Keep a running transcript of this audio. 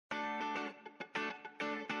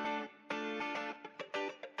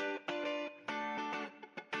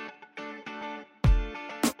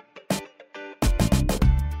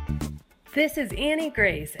This is Annie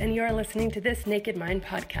Grace, and you're listening to This Naked Mind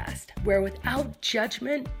podcast, where without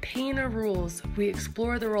judgment, pain, or rules, we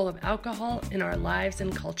explore the role of alcohol in our lives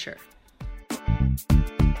and culture.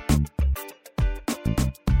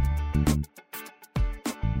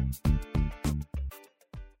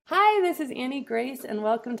 Hi, this is Annie Grace, and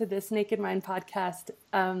welcome to This Naked Mind podcast.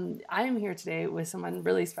 I am here today with someone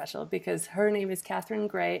really special because her name is Catherine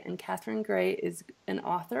Gray, and Catherine Gray is an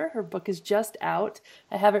author. Her book is just out.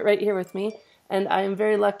 I have it right here with me, and I am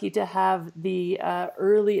very lucky to have the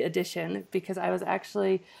early edition because I was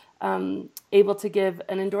actually able to give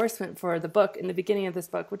an endorsement for the book in the beginning of this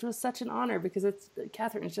book, which was such an honor because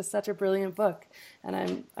Catherine is just such a brilliant book,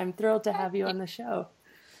 and I'm thrilled to have you on the show.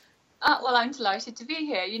 Well, I'm delighted to be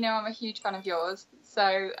here. You know, I'm a huge fan of yours,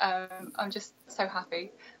 so I'm just so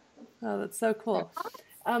happy. Oh, that's so cool.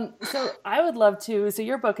 So I would love to, so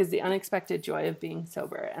your book is The Unexpected Joy of Being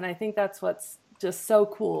Sober, and I think that's what's just so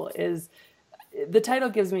cool is the title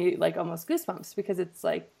gives me like almost goosebumps because it's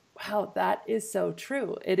like, wow, that is so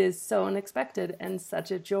true. It is so unexpected and such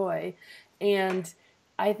a joy. And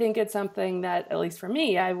I think it's something that, at least for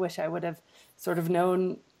me, I wish I would have sort of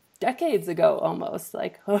known decades ago almost,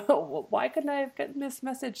 like, oh, why couldn't I have gotten this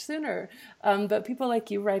message sooner? But people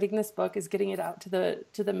like you writing this book is getting it out to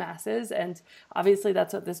the masses, and obviously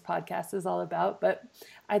that's what this podcast is all about. But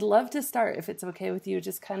I'd love to start, if it's okay with you,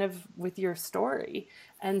 just kind of with your story.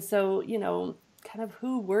 And so, you know, kind of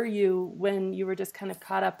who were you when you were just kind of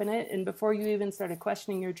caught up in it, and before you even started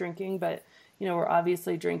questioning your drinking, but, you know, we're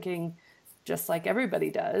obviously drinking just like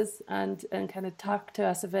everybody does, and kind of talk to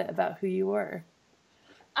us a bit about who you were.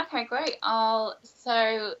 Okay, great. I'll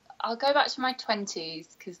go back to my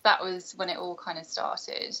 20s because that was when it all kind of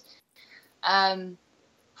started.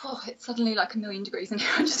 It's suddenly like 1,000,000 degrees in here.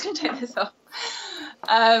 I'm just going to take this off.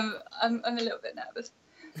 I'm a little bit nervous.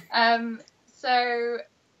 So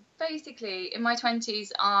basically, in my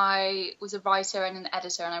 20s, I was a writer and an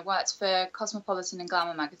editor, and I worked for Cosmopolitan and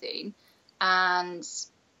Glamour magazine. And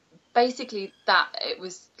basically, it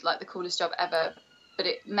was like the coolest job ever. But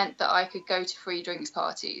it meant that I could go to free drinks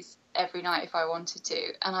parties every night if I wanted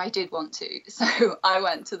to, and I did want to, so I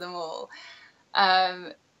went to them all.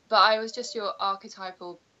 But I was just your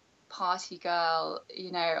archetypal party girl.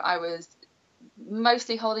 You know, I was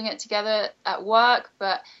mostly holding it together at work,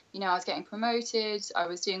 but, you know, I was getting promoted, I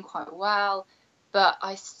was doing quite well, but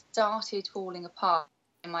I started falling apart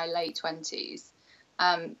in my late 20s.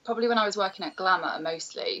 Probably when I was working at Glamour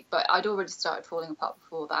mostly, but I'd already started falling apart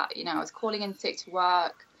before that. You know, I was calling in sick to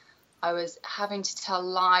work. I was having to tell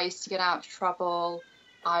lies to get out of trouble.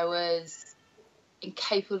 I was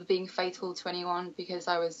incapable of being faithful to anyone because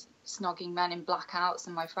I was snogging men in blackouts,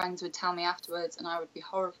 and my friends would tell me afterwards and I would be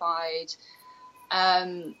horrified.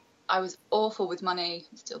 I was awful with money,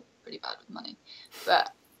 still pretty bad with money.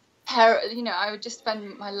 But, you know, I would just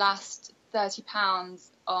spend my last £30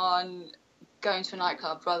 on going to a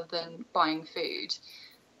nightclub rather than buying food.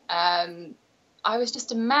 I was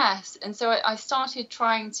just a mess, and so I started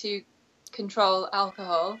trying to control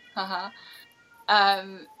alcohol. I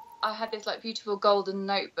had this like beautiful golden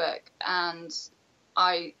notebook, and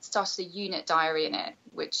I started a unit diary in it,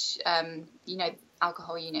 which you know,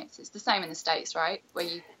 alcohol units, it's the same in the States, right? Where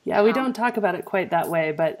you we don't talk about it quite that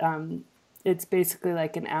way, but it's basically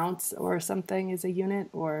like an ounce or something is a unit,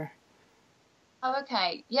 or Oh,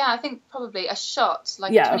 okay. Yeah, I think probably a shot,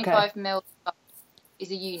 like 25 ml is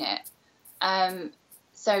a unit.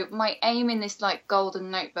 So my aim in this like golden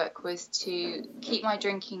notebook was to keep my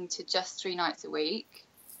drinking to just 3 nights a week.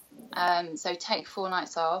 So take 4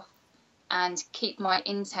 nights off and keep my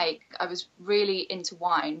intake. I was really into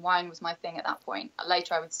wine. Wine was my thing at that point.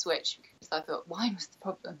 Later I would switch because I thought wine was the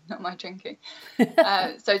problem, not my drinking.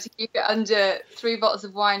 So to keep it under 3 bottles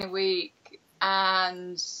of wine a week,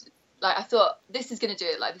 and like, I thought, this is going to do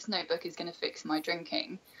it. Like, this notebook is going to fix my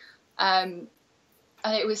drinking. And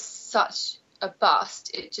it was such a bust.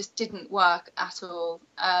 It just didn't work at all.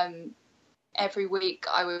 Every week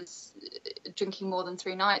I was drinking more than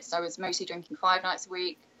 3 nights. I was mostly drinking 5 nights a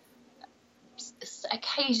week.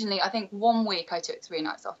 Occasionally, I think 1 week I took 3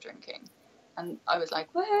 nights off drinking. And I was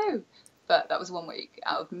like, woohoo! But that was 1 week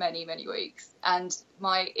out of many, many weeks. And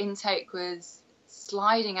my intake was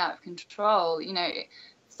sliding out of control. You know,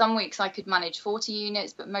 some weeks I could manage 40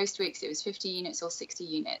 units, but most weeks it was 50 units or 60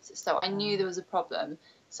 units. So I knew there was a problem.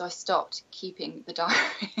 So I stopped keeping the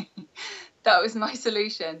diary. That was my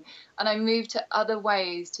solution. And I moved to other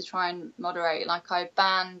ways to try and moderate. Like, I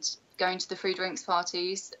banned going to the free drinks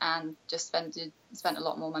parties and just spent a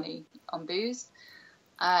lot more money on booze.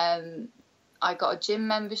 I got a gym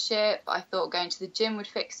membership. I thought going to the gym would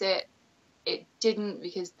fix it. It didn't,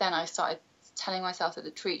 because then I started telling myself that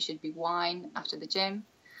the treat should be wine after the gym.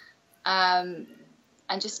 And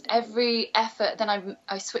just every effort, then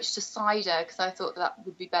I switched to cider because I thought that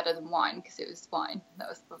would be better than wine because it was wine. That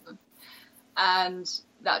was the problem. And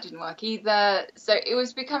that didn't work either. So it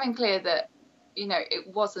was becoming clear that, you know,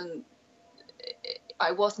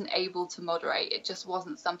 I wasn't able to moderate. It just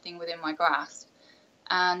wasn't something within my grasp.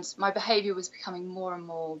 And my behavior was becoming more and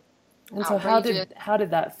more And so outrageous. how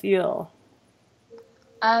did that feel?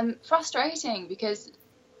 Frustrating, because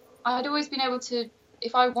I'd always been able to,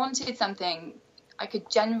 if I wanted something, I could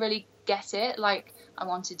generally get it. Like, I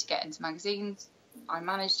wanted to get into magazines. I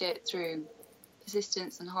managed it through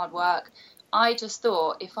persistence and hard work. I just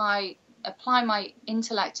thought, if I apply my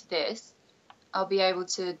intellect to this, I'll be able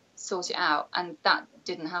to sort it out. And that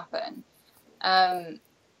didn't happen.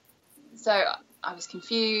 So I was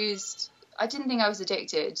confused. I didn't think I was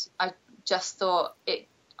addicted. I just thought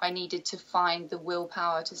I needed to find the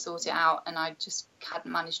willpower to sort it out, and I just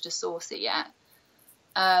hadn't managed to source it yet.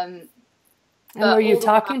 And were you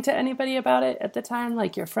talking to anybody about it at the time,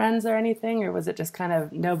 like your friends or anything, or was it just kind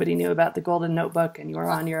of nobody knew about the Golden Notebook and you were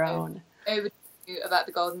on your own? Nobody knew about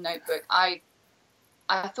the Golden Notebook. I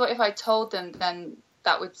thought if I told them, then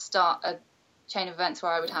that would start a chain of events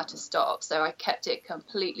where I would have to stop. So I kept it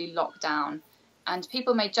completely locked down. And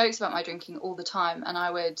people made jokes about my drinking all the time, and I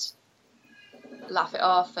would laugh it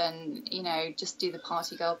off and, you know, just do the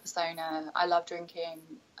party girl persona. I love drinking.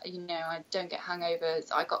 You know, I don't get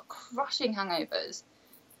hangovers. I got crushing hangovers,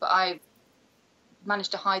 but I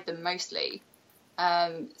managed to hide them mostly.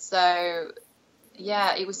 So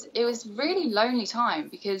yeah, it was really lonely time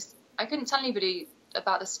because I couldn't tell anybody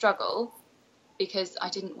about the struggle because I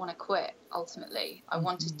didn't want to quit. Ultimately, I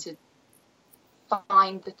wanted to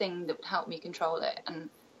find the thing that would help me control it, and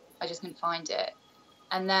I just couldn't find it.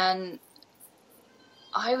 And then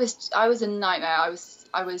I was a nightmare.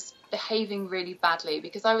 I was behaving really badly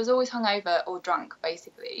because I was always hungover or drunk,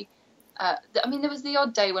 basically. I mean, there was the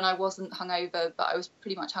odd day when I wasn't hungover, but I was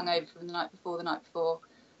pretty much hungover from the night before.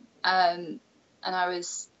 And I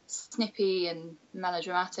was snippy and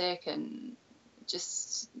melodramatic and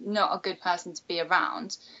just not a good person to be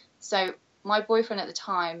around. So my boyfriend at the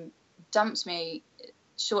time dumped me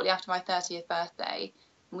shortly after my 30th birthday.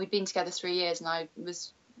 And we'd been together 3 years, and I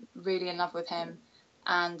was really in love with him.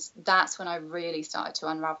 And that's when I really started to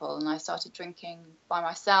unravel, and I started drinking by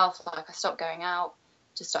myself. Like, I stopped going out,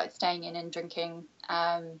 just started staying in and drinking.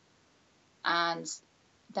 And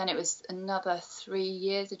then it was another 3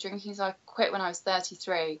 years of drinking. So I quit when I was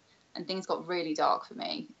 33, and things got really dark for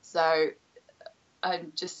me. So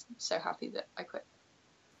I'm just so happy that I quit.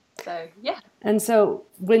 So, yeah. And so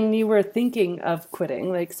when you were thinking of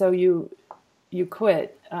quitting, like, so you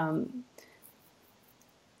quit,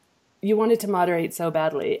 you wanted to moderate so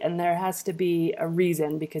badly, and there has to be a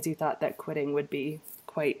reason because you thought that quitting would be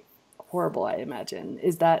quite horrible, I imagine.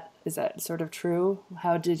 Is that sort of true?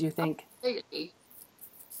 How did you think? Absolutely.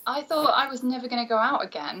 I thought I was never going to go out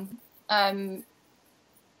again. I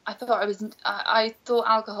thought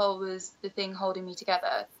alcohol was the thing holding me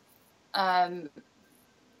together.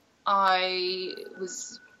 I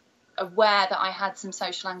was aware that I had some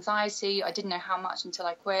social anxiety. I didn't know how much until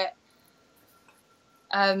I quit.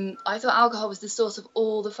 I thought alcohol was the source of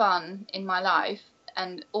all the fun in my life,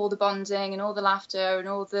 and all the bonding and all the laughter and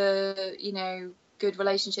all the, you know, good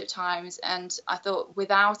relationship times. And I thought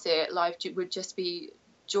without it, life would just be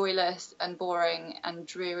joyless and boring and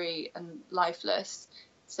dreary and lifeless.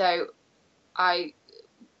 So I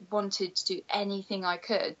wanted to do anything I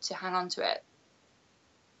could to hang on to it.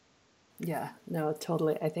 Yeah, no,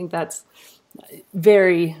 totally. I think that's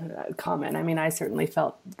very common. I mean, I certainly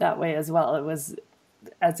felt that way as well. It was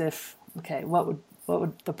as if, okay, what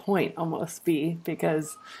would the point almost be,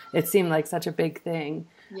 because it seemed like such a big thing.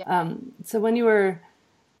 Yeah. So when you were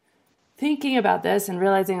thinking about this and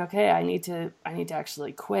realizing, okay, I need to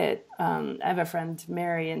actually quit. I have a friend,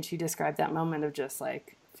 Mary, and she described that moment of just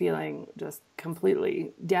like feeling just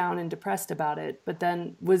completely down and depressed about it. But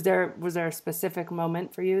then was there a specific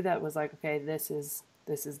moment for you that was like, okay, this is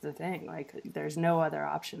the thing, like there's no other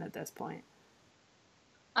option at this point?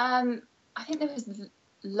 I think there was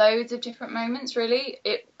loads of different moments, really.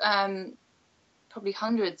 It probably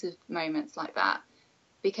hundreds of moments like that,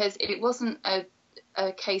 because it wasn't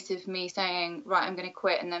a case of me saying, right, I'm going to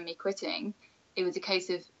quit, and then me quitting. It was a case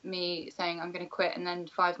of me saying I'm going to quit, and then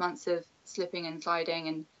 5 months of slipping and sliding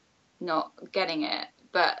and not getting it,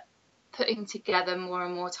 but putting together more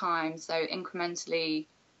and more time, so incrementally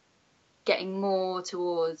getting more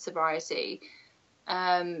towards sobriety.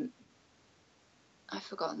 I've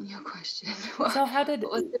forgotten your question. So how did,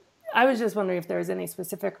 I was just wondering if there was any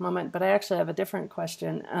specific moment, but I actually have a different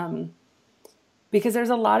question. because there's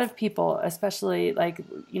a lot of people, especially like,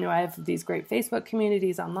 I have these great Facebook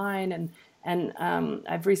communities online, and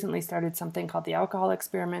I've recently started something called the Alcohol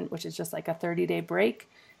Experiment, which is just like a 30-day break.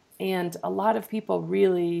 And a lot of people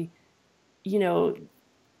really, you know,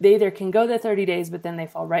 they either can go the 30 days, but then they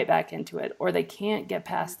fall right back into it, or they can't get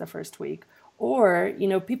past the first week. Or,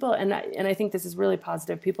 people, and I think this is really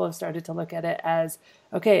positive, people have started to look at it as,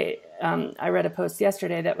 okay, I read a post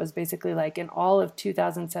yesterday that was basically like, in all of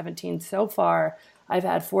 2017 so far, I've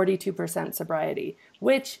had 42% sobriety,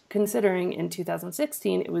 which, considering in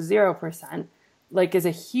 2016 it was 0%, like, is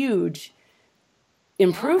a huge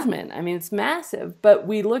improvement. I mean, it's massive. But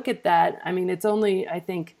we look at that, I mean, it's only, I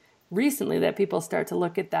think, recently that people start to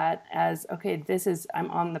look at that as, okay,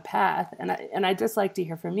 I'm on the path. And I'd just like to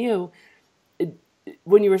hear from you,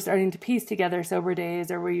 when you were starting to piece together sober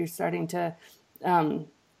days, or were you starting to,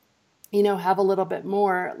 have a little bit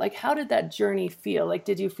more, like, how did that journey feel? Like,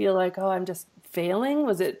 did you feel like, oh, I'm just failing?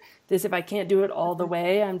 Was it this, if I can't do it all the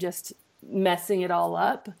way, I'm just messing it all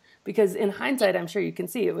up? Because in hindsight, I'm sure you can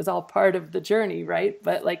see it was all part of the journey, right?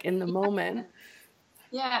 But like in the moment.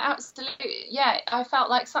 Yeah, absolutely. Yeah, I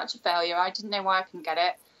felt like such a failure. I didn't know why I couldn't get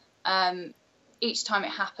it. Each time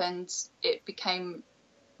it happened, it became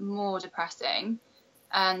more depressing,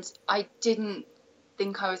 and I didn't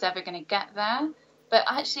think I was ever going to get there. But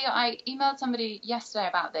actually, I emailed somebody yesterday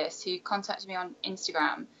about this who contacted me on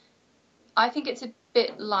Instagram. I think it's a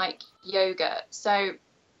bit like yoga. So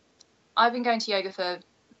I've been going to yoga for,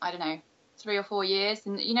 I don't know, 3 or 4 years.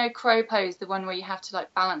 And crow pose, the one where you have to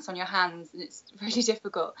like balance on your hands, and it's really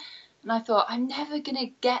difficult. And I thought, I'm never going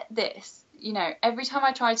to get this. Every time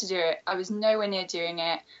I tried to do it, I was nowhere near doing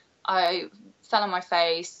it. I fell on my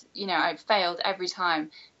face. I failed every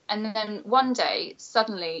time. And then one day,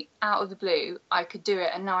 suddenly, out of the blue, I could do it,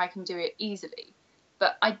 and now I can do it easily.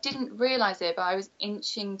 But I didn't realize it, but I was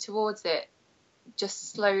inching towards it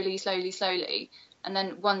just slowly, slowly, slowly. And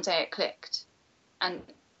then one day it clicked. And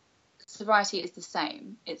sobriety is the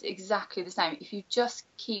same. It's exactly the same. If you just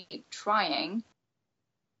keep trying,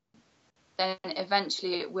 then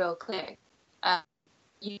eventually it will click.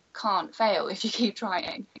 You can't fail if you keep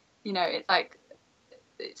trying. It's like,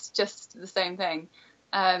 it's just the same thing.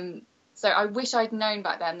 So I wish I'd known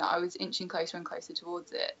back then that I was inching closer and closer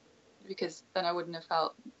towards it, because then I wouldn't have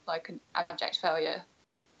felt like an abject failure.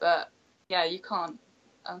 But yeah, you can't,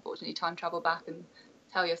 unfortunately, time travel back and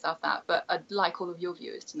tell yourself that. But I'd like all of your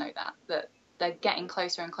viewers to know that they're getting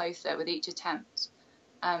closer and closer with each attempt.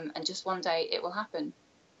 And just one day it will happen.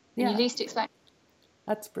 Yeah. And you least expect.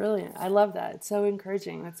 That's brilliant. I love that. It's so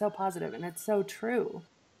encouraging. It's so positive, and it's so true.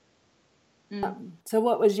 So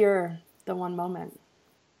what was the one moment?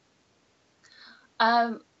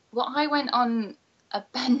 Well, I went on a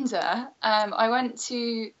bender. I went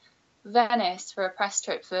to Venice for a press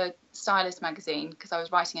trip for Stylist magazine, because I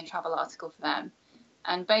was writing a travel article for them.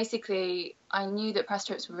 And basically, I knew that press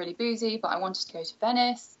trips were really boozy, but I wanted to go to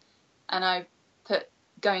Venice. And I put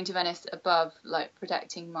going to Venice above like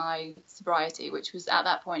protecting my sobriety, which was at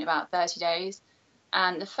that point about 30 days.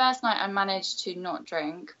 And the first night I managed to not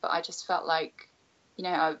drink, but I just felt like,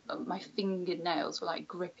 my fingernails were like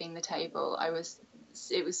gripping the table.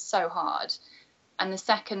 It was so hard. And the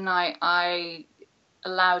second night I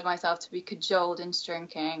allowed myself to be cajoled into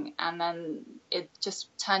drinking, and then it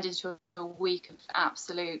just turned into a week of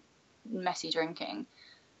absolute messy drinking.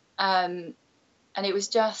 And it was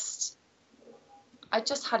just, I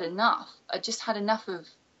just had enough. I just had enough of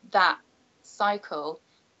that cycle.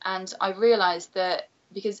 And I realised that,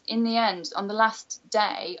 because in the end, on the last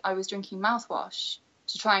day, I was drinking mouthwash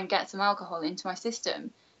to try and get some alcohol into my system.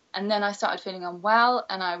 And then I started feeling unwell,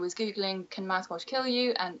 and I was Googling, can mouthwash kill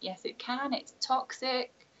you? And yes, it can. It's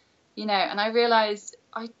toxic, and I realised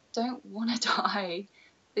I don't want to die.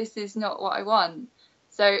 This is not what I want.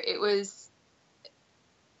 So it was,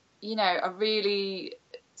 a really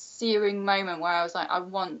searing moment where I was like, I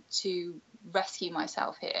want to rescue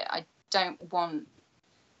myself here. I don't want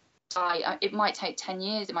to die. It might take 10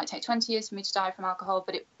 years, it might take 20 years for me to die from alcohol,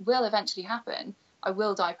 but it will eventually happen. I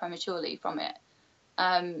will die prematurely from it.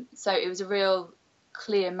 So it was a real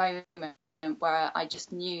clear moment where I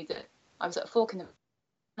just knew that I was at a fork in the road.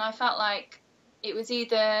 And I felt like it was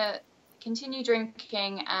either continue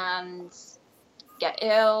drinking and get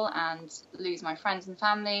ill and lose my friends and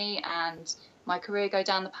family and my career go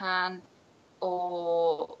down the pan,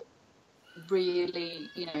 or really,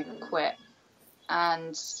 quit.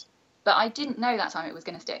 But I didn't know that time it was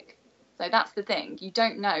going to stick. So that's the thing. You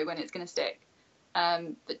don't know when it's going to stick.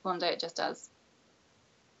 But one day it just does.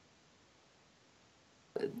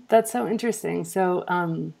 That's so interesting. So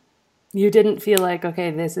you didn't feel like,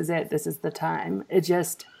 okay, this is it, this is the time. It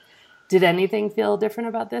just Did anything feel different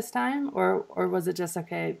about this time, or was it just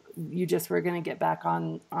okay? You just were going to get back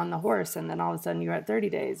on the horse, and then all of a sudden you were at 30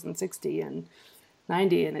 days and 60 and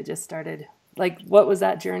 90, and it just started. Like, what was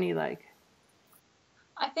that journey like?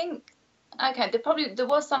 I think, okay, there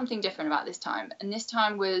was something different about this time, and this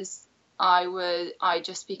time was I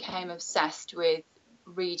just became obsessed with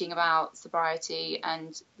reading about sobriety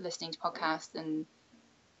and listening to podcasts, and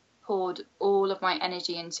poured all of my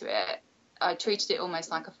energy into it. I treated it almost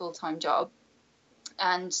like a full-time job,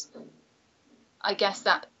 and I guess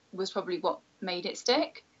that was probably what made it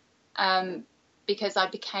stick, because I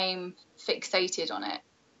became fixated on it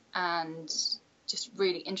and just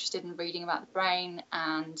really interested in reading about the brain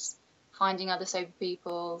and finding other sober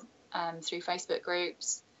people through Facebook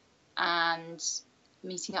groups and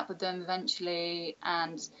meeting up with them eventually.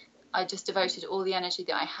 And I just devoted all the energy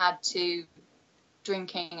that I had to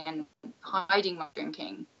drinking and hiding my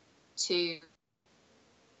drinking to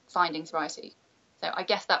finding sobriety. So I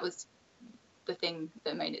guess that was the thing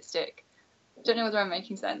that made it stick. Don't know whether I'm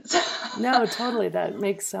making sense. No, totally. That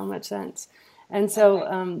makes so much sense. And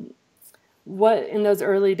so, what in those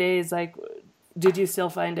early days, like, did you still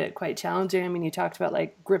find it quite challenging? I mean, you talked about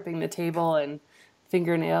like gripping the table and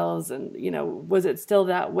fingernails, and was it still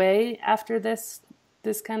that way after this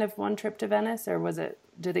kind of one trip to Venice, or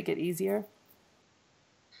did it get easier?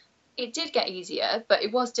 It did get easier, but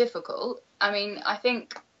it was difficult. I mean, I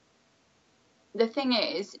think the thing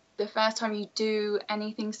is, the first time you do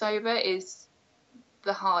anything sober is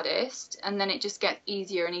the hardest, and then it just gets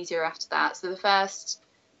easier and easier after that. So the first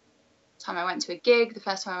time I went to a gig, the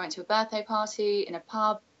first time I went to a birthday party in a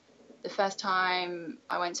pub, the first time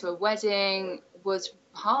I went to a wedding was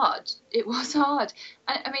hard. It was hard.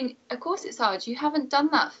 I mean, of course it's hard. I hadn't done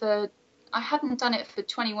it for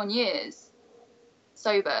 21 years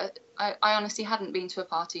sober. I honestly hadn't been to a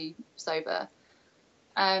party sober.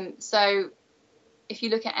 So if you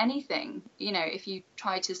look at anything, if you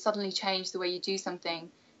try to suddenly change the way you do something,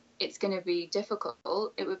 it's going to be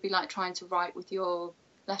difficult. It would be like trying to write with your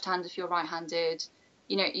left hand if you're right-handed.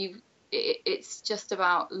 It's just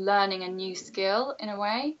about learning a new skill in a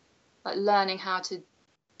way, like learning how to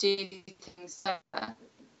do things sober.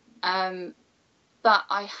 But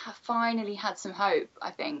I have finally had some hope, I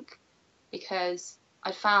think, because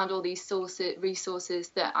I found all these resources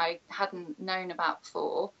that I hadn't known about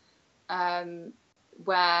before,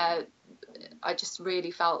 where I just really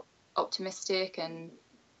felt optimistic, and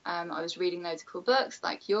I was reading loads of cool books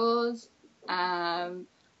like yours, and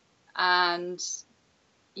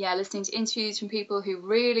listening to interviews from people who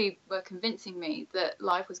really were convincing me that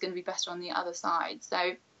life was going to be better on the other side.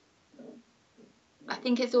 So I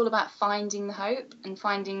think it's all about finding the hope and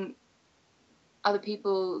finding other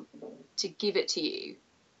people to give it to you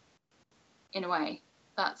in a way.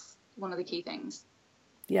 That's one of the key things.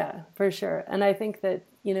 Yeah, for sure. And I think that,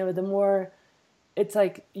 the more, it's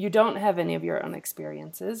like you don't have any of your own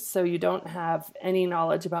experiences, so you don't have any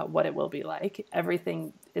knowledge about what it will be like.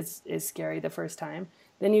 Everything is scary the first time.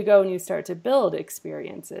 Then you go and you start to build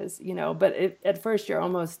experiences, but at first you're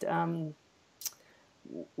almost,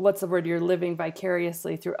 what's the word? You're living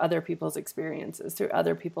vicariously through other people's experiences, through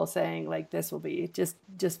other people saying like, this will be just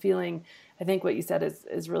feeling, I think what you said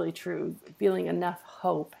is really true, feeling enough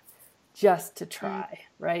hope just to try,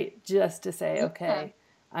 right? Just to say, okay,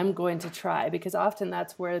 I'm going to try, because often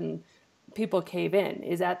that's when people cave in,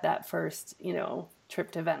 is at that first,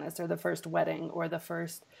 trip to Venice, or the first wedding, or the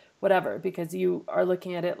first whatever, because you are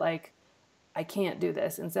looking at it like, I can't do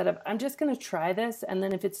this, instead of, I'm just going to try this. And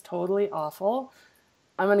then if it's totally awful,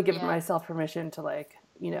 I'm going to give myself permission to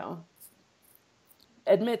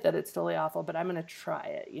admit that it's totally awful, but I'm going to try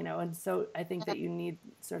it, And so I think that you need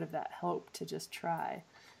sort of that hope to just try.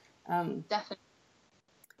 Definitely.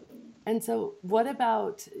 And so what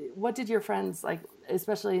did your friends, like,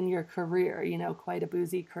 especially in your career, quite a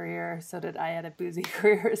boozy career. So did I. Had a boozy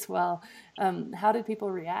career as well. How did people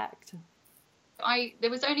react? There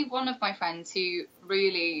was only one of my friends who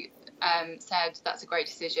really said, that's a great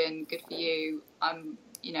decision, good for you,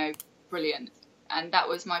 brilliant. And that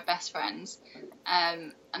was my best friend.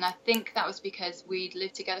 And I think that was because we'd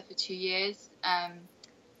lived together for 2 years,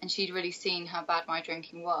 and she'd really seen how bad my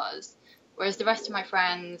drinking was. Whereas the rest of my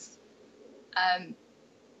friends,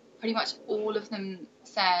 pretty much all of them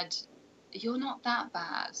said, you're not that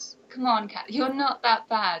bad. Come on, Kat, you're not that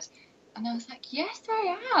bad. And I was like, yes,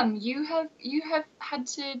 I am. You have had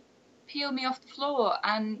to peel me off the floor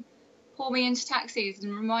and pull me into taxis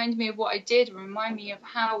and remind me of what I did, and remind me of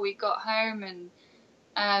how we got home. And,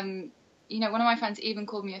 one of my friends even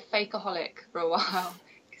called me a fakeaholic for a while,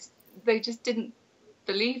 because they just didn't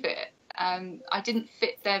believe it. I didn't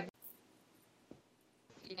fit their,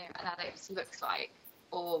 an addict looks like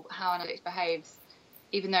or how an addict behaves,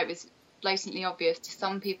 even though it was blatantly obvious to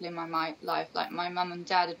some people in my life. Like my mum and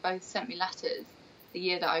dad had both sent me letters the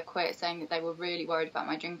year that I quit saying that they were really worried about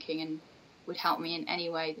my drinking and would help me in any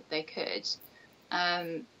way that they could.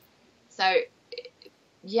 So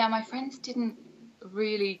yeah, my friends didn't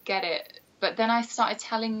really get it, but then I started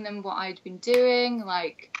telling them what I'd been doing,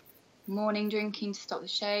 like morning drinking to stop the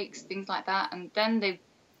shakes, things like that, and then they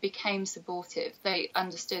became supportive. They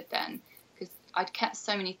understood then, because I'd kept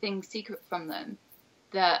so many things secret from them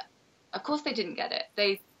that of course they didn't get it.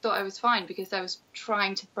 They thought I was fine because I was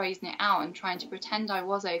trying to brazen it out and trying to pretend I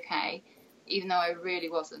was okay, even though I really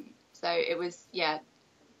wasn't. So it was, yeah,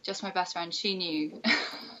 just my best friend. She knew.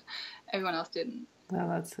 Everyone else didn't.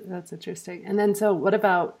 Well, that's interesting. And then, so what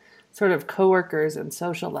about sort of coworkers and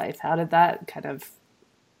social life? How'd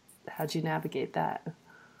you navigate that?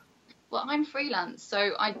 Well, I'm freelance,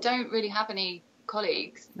 so I don't really have any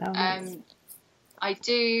colleagues. Oh, nice.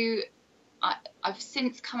 I've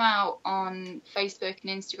since come out on Facebook and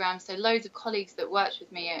Instagram, so loads of colleagues that worked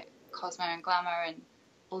with me at Cosmo and Glamour and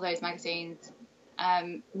all those magazines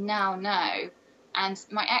now know. And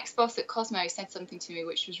my ex-boss at Cosmo said something to me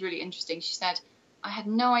which was really interesting. She said, I had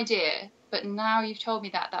no idea, but now you've told me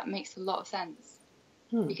that makes a lot of sense.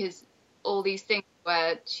 Because all these things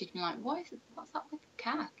where she'd been like, what's up with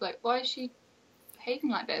Kath? Like, why is she behaving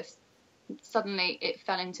like this? And suddenly it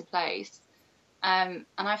fell into place. And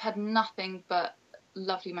I've had nothing but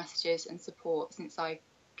lovely messages and support since I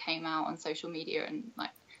came out on social media. And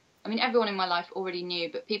everyone in my life already knew,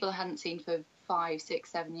 but people I hadn't seen for 5,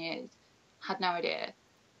 6, 7 years had no idea.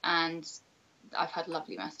 And I've had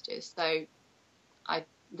lovely messages. So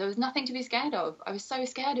there was nothing to be scared of. I was so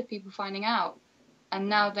scared of people finding out. And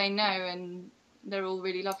now they know, and they're all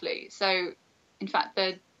really lovely. So, in fact,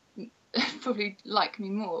 they probably like me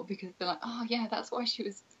more because they're like, oh yeah, that's why she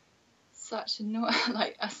was such an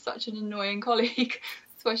annoying colleague.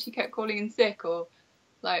 That's why she kept calling in sick, or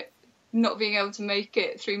like not being able to make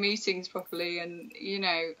it through meetings properly. And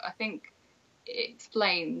I think it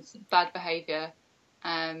explains bad behaviour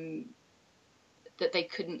that they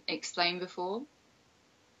couldn't explain before,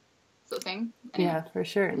 sort of thing. Anyway. Yeah, for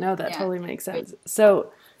sure. No, that totally makes sense.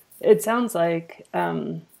 So it sounds like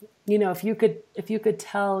if you could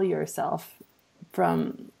tell yourself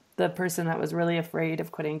from the person that was really afraid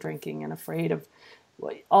of quitting drinking and afraid of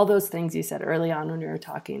all those things you said early on when we were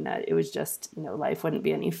talking, that it was just, life wouldn't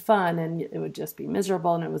be any fun and it would just be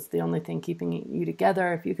miserable and it was the only thing keeping you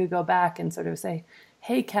together. If you could go back and sort of say,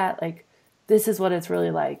 hey, Kat, like, this is what it's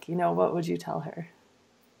really like, what would you tell her?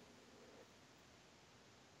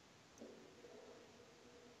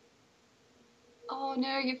 Oh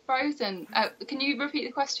no, you've frozen. Can you repeat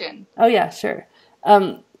the question? Oh yeah, sure.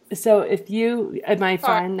 So am I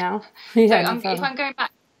fine now? Yeah, so if I'm going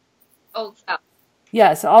back, old stuff.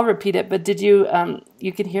 Yeah, so I'll repeat it. But did you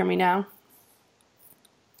can hear me now?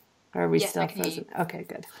 Or are we still frozen? Okay,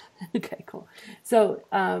 good. Okay, cool. So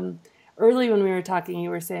early when we were talking, you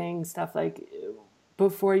were saying stuff like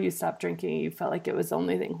before you stopped drinking, you felt like it was the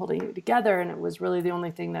only thing holding you together, and it was really the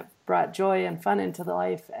only thing that brought joy and fun into the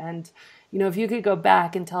life. And if you could go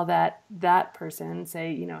back and tell that person,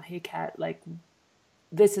 say, hey, Kat, like,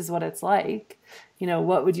 this is what it's like,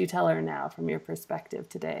 what would you tell her now from your perspective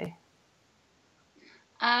today?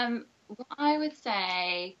 Well, I would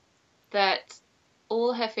say that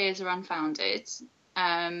all her fears are unfounded, but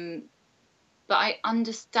I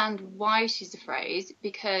understand why she's afraid,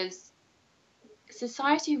 because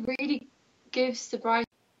society really gives sobriety,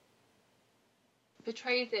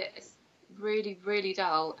 portrays it as really, really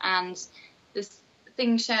dull, and there's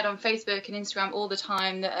things shared on Facebook and Instagram all the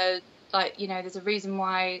time that are like, there's a reason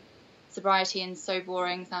why sobriety and So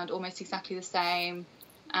Boring sound almost exactly the same,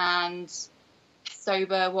 and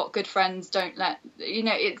sober, what good friends don't let,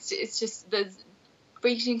 it's just, there's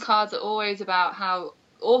greeting cards are always about how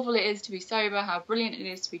awful it is to be sober, how brilliant it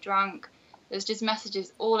is to be drunk. There's just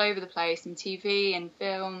messages all over the place in TV and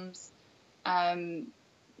films,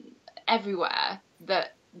 everywhere,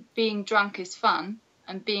 that being drunk is fun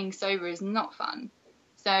and being sober is not fun.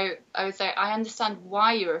 So I would say I understand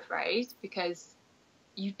why you're afraid, because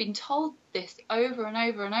you've been told this over and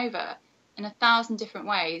over and over in 1,000 different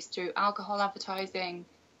ways through alcohol advertising,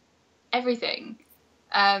 everything.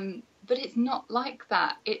 But it's not like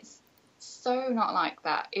that. It's so not like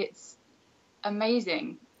that. It's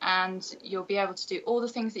amazing. And you'll be able to do all the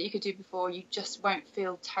things that you could do before. You just won't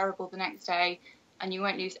feel terrible the next day, and you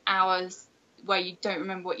won't lose hours where you don't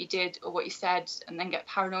remember what you did or what you said and then get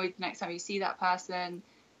paranoid the next time you see that person.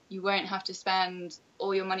 You won't have to spend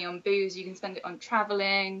all your money on booze. You can spend it on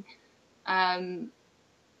traveling.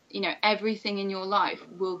 you know, everything in your life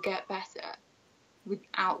will get better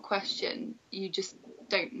without question. You just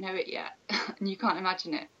don't know it yet and you can't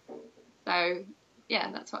imagine it. So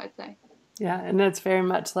yeah, that's what I'd say. Yeah, and that's very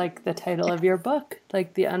much like the title of your book,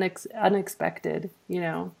 like the unexpected, you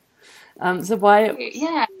know. So why,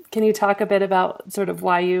 Yeah. can you talk a bit about sort of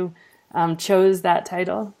why you chose that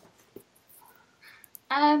title?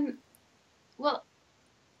 Well,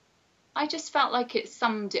 I just felt like it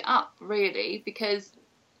summed it up really, because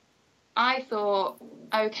I thought,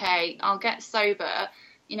 okay, I'll get sober,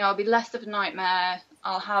 you know, I'll be less of a nightmare,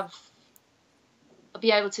 I'll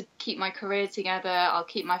be able to keep my career together, I'll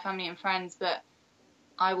keep my family and friends, but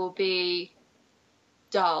I will be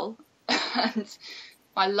dull and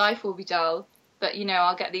my life will be dull, but you know,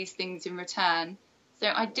 I'll get these things in return.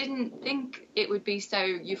 So I didn't think it would be so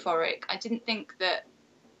euphoric. I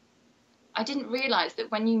didn't realize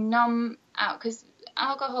that when you numb out, because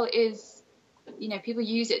alcohol is, you know, people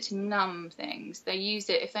use it to numb things. They use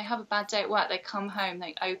it, if they have a bad day at work, they come home,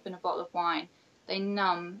 they open a bottle of wine, they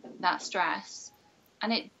numb that stress,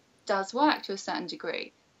 and it does work to a certain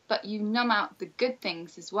degree. But you numb out the good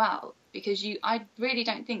things as well, because I really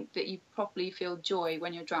don't think that you properly feel joy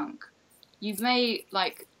when you're drunk. You may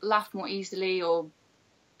like laugh more easily or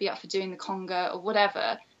be up for doing the conga or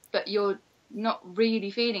whatever, but you're not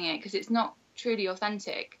really feeling it because it's not truly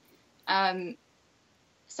authentic.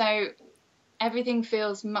 So everything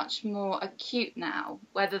feels much more acute now,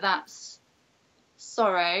 whether that's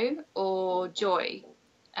sorrow or joy,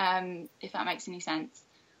 if that makes any sense.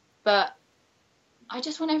 But I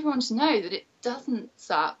just want everyone to know that it doesn't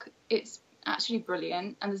suck. It's actually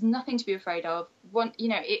brilliant, and there's nothing to be afraid of. You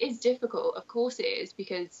know, it is difficult, of course it is,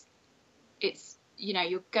 because it's, you know,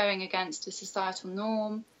 you're going against a societal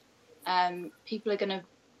norm. People are going to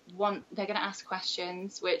they're going to ask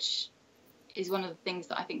questions, which is one of the things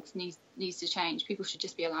that I think needs to change. People should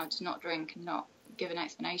just be allowed to not drink and not give an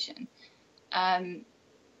explanation.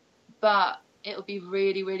 But it'll be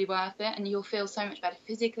really, really worth it, and you'll feel so much better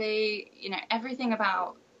physically. You know, everything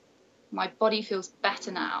about my body feels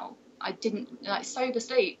better now. I didn't, like, sober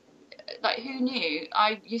sleep, like, who knew?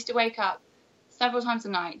 I used to wake up several times a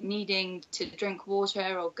night needing to drink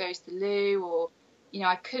water or go to the loo, or, you know,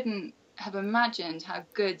 I couldn't have imagined how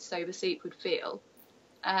good sober sleep would feel.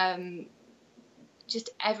 Just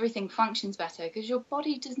everything functions better because your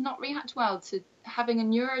body does not react well to having a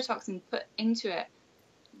neurotoxin put into it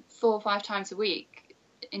 4 or 5 times a week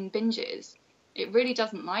in binges. It really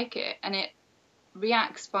doesn't like it, and it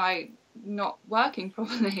reacts by not working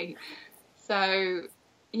properly. So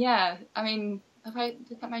yeah, I mean,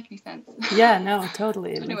 did that make any sense? Yeah, no,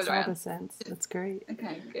 totally. It makes a lot of sense. That's great.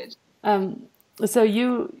 Okay, good. So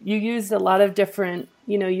you used a lot of different,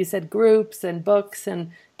 you know, you said groups and books,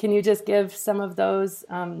 and can you just give some of those,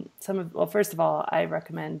 well, first of all, I've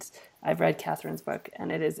read Catherine's book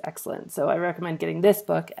and it is excellent. So I recommend getting this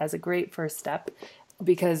book as a great first step,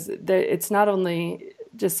 because it's not only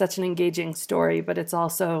just such an engaging story, but it's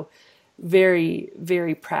also very,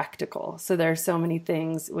 very practical. So there are so many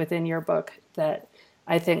things within your book that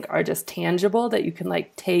I think are just tangible that you can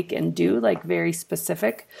like take and do, like very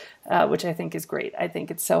specific, which I think is great. I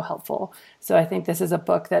think it's so helpful. So I think this is a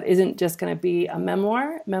book that isn't just going to be a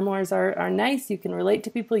memoir. Memoirs are nice. You can relate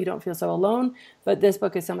to people. You don't feel so alone. But this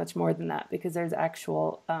book is so much more than that, because there's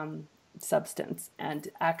actual substance and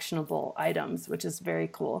actionable items, which is very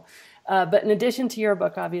cool. But in addition to your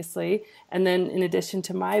book, obviously, and then in addition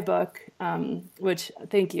to my book, which,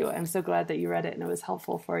 thank you, I'm so glad that you read it and it was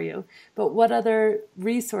helpful for you. But what other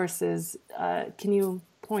resources can you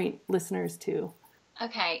point listeners to?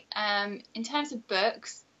 Okay, in terms of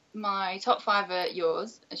books, my top 5 are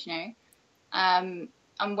yours, as you know.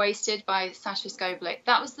 Unwasted by Sasha Skoblik.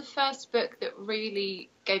 That was the first book that really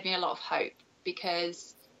gave me a lot of hope,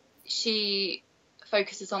 because she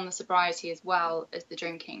focuses on the sobriety as well as the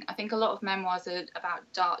drinking. I think a lot of memoirs are about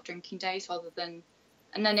dark drinking days rather than,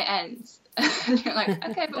 and then it ends. And you're like,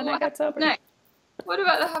 okay, but what happens next? What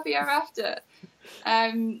about the happy ever after?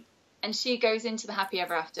 And she goes into the happy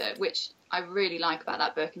ever after, which I really like about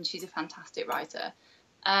that book, and she's a fantastic writer.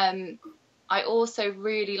 I also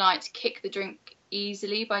really liked Kick the Drink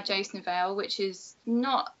Easily by Jason Vale, which is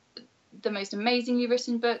not the most amazingly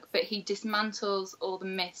written book, but he dismantles all the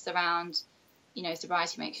myths around, you know,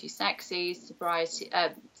 sobriety makes you sexy,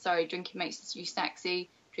 drinking makes you sexy,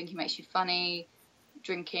 drinking makes you funny,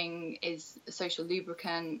 drinking is a social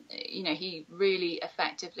lubricant. You know, he really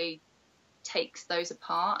effectively takes those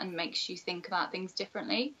apart and makes you think about things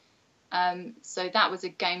differently. So that was a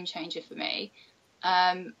game changer for me.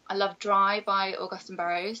 I love Dry by Augustine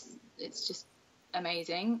Burroughs. It's just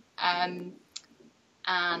amazing.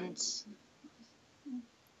 And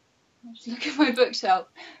I'll just look at my bookshelf.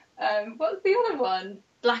 What's the other one?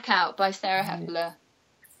 Blackout by Sarah Heffler.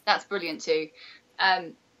 That's brilliant too.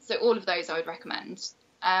 So all of those I would recommend.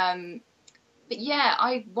 But yeah,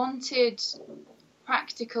 I wanted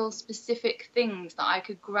practical, specific things that I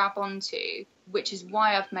could grab onto, which is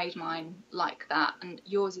why I've made mine like that, and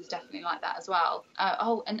yours is definitely like that as well.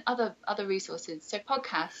 And other resources. So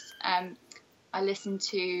podcasts. I listen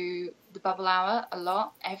to the Bubble Hour a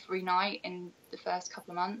lot every night in the first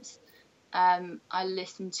couple of months. I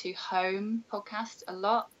listen to Home podcast a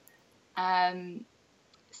lot.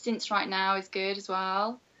 Since Right Now is good as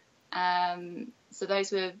well. So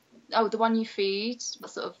those were, The One You Feed,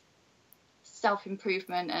 sort of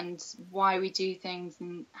self-improvement and why we do things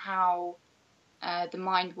and how the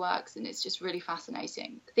mind works, and it's just really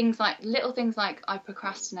fascinating. Little things like I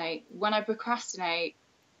procrastinate. When I procrastinate,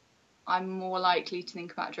 I'm more likely to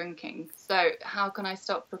think about drinking. So how can I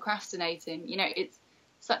stop procrastinating? You know, it's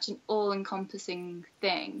such an all-encompassing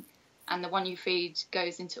thing, and The One You Feed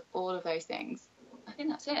goes into all of those things. I think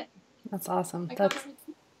that's it. That's awesome.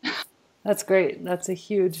 That's great. That's a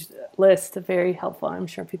huge list. Very helpful. I'm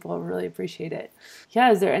sure people will really appreciate it.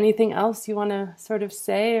 Yeah. Is there anything else you want to sort of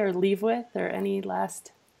say or leave with, or any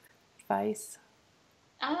last advice?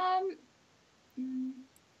 Let me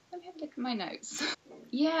have a look at my notes.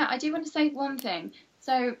 Yeah, I do want to say one thing.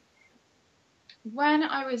 So when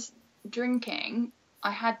I was drinking,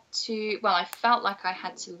 I felt like I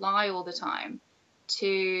had to lie all the time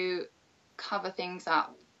to cover things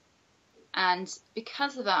up. And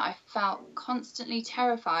because of that, I felt constantly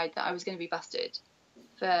terrified that I was going to be busted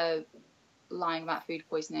for lying about food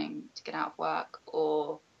poisoning to get out of work,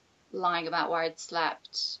 or lying about where I'd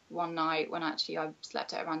slept one night when actually I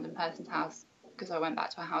slept at a random person's house because I went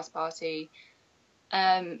back to a house party.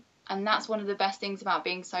 And that's one of the best things about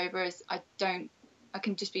being sober is I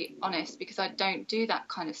can just be honest, because I don't do that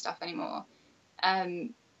kind of stuff anymore,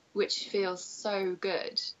 which feels so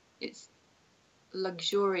good. It's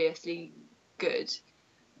luxuriously good.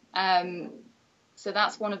 So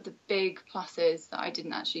that's one of the big pluses that I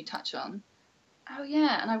didn't actually touch on. Oh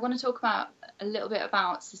yeah, and I want to talk a little bit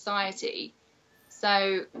about society.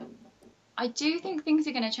 So I do think things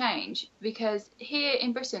are going to change, because here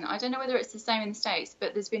in Britain, I don't know whether it's the same in the States,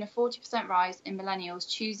 but there's been a 40% rise in millennials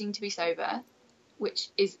choosing to be sober, which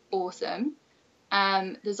is awesome.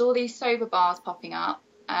 There's all these sober bars popping up.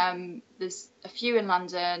 There's a few in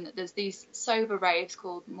London. There's these sober raves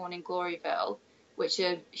called Morning Gloryville, which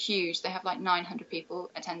are huge. They have like 900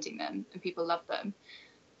 people attending them, and people love them.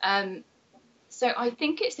 So I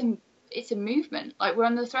think it's a movement. Like, we're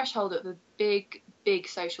on the threshold of a big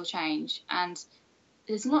social change, and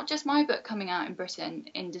there's not just my book coming out in Britain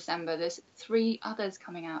in December. There's 3 others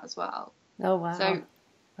coming out as well. Oh wow! So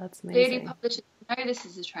that's amazing. Clearly, publishers know this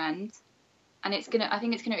is a trend. And I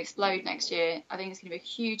think it's going to explode next year. I think it's going to be a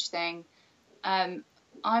huge thing. I'm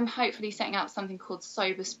hopefully setting out something called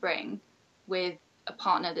Sober Spring with a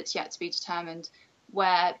partner that's yet to be determined,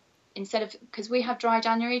 where because we have Dry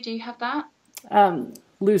January, do you have that?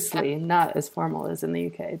 Loosely, not as formal as in the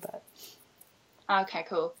UK, but. Okay,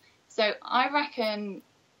 cool. So I reckon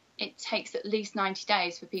it takes at least 90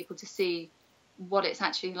 days for people to see what it's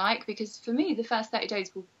actually like, because for me, the first 30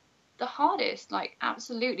 days were the hardest, like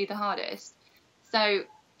absolutely the hardest. So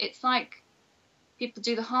it's like people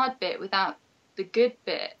do the hard bit without the good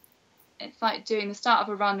bit. It's like doing the start of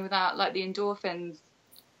a run without like the endorphins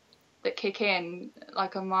that kick in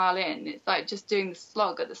like a mile in. It's like just doing the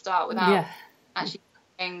slog at the start without actually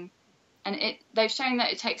doing. And they've shown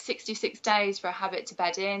that it takes 66 days for a habit to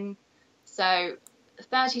bed in. So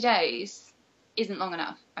 30 days isn't long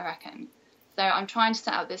enough, I reckon. So I'm trying to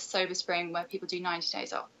set out this Sober Spring where people do 90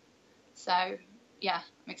 days off. So yeah,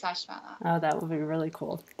 I'm excited about that. Oh, that will be really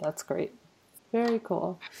cool. That's great. Very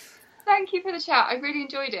cool. Thank you for the chat. I really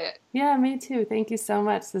enjoyed it. Yeah, me too. Thank you so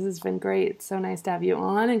much. This has been great. It's so nice to have you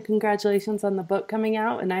on, and congratulations on the book coming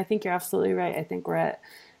out. And I think you're absolutely right. I think we're at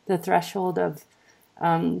the threshold of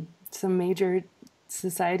some major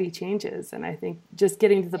society changes. And I think just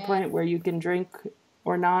getting to the point where you can drink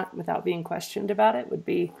or not without being questioned about it would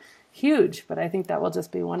be huge. But I think that will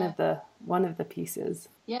just be one of the pieces.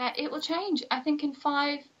 Yeah, it will change. I think in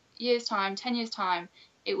 5 years' time, 10 years' time,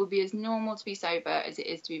 it will be as normal to be sober as it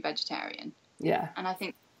is to be vegetarian. Yeah. And I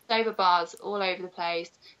think sober bars all over the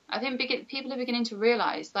place. I think people are beginning to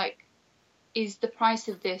realise, like, is the price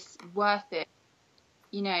of this worth it?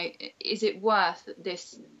 You know, is it worth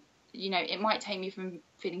this? You know, it might take me from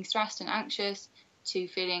feeling stressed and anxious to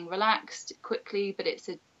feeling relaxed quickly, but it's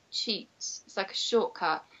a cheat. It's like a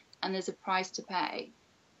shortcut, and there's a price to pay.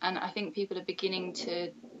 And I think people are beginning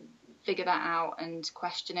to figure that out and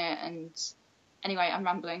question it, and Anyway, I'm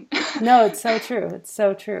rambling. No, it's so true. It's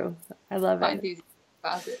so true. I love Quite it. enthusiastic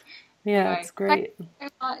about it. Yeah, Anyway, it's great. Thank you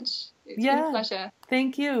so much. It's been a pleasure.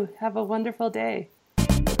 Thank you. Have a wonderful day.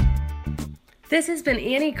 This has been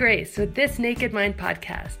Annie Grace with This Naked Mind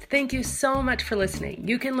podcast. Thank you so much for listening.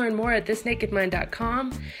 You can learn more at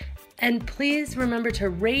thisnakedmind.com. And please remember to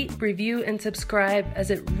rate, review, and subscribe, as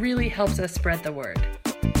it really helps us spread the word.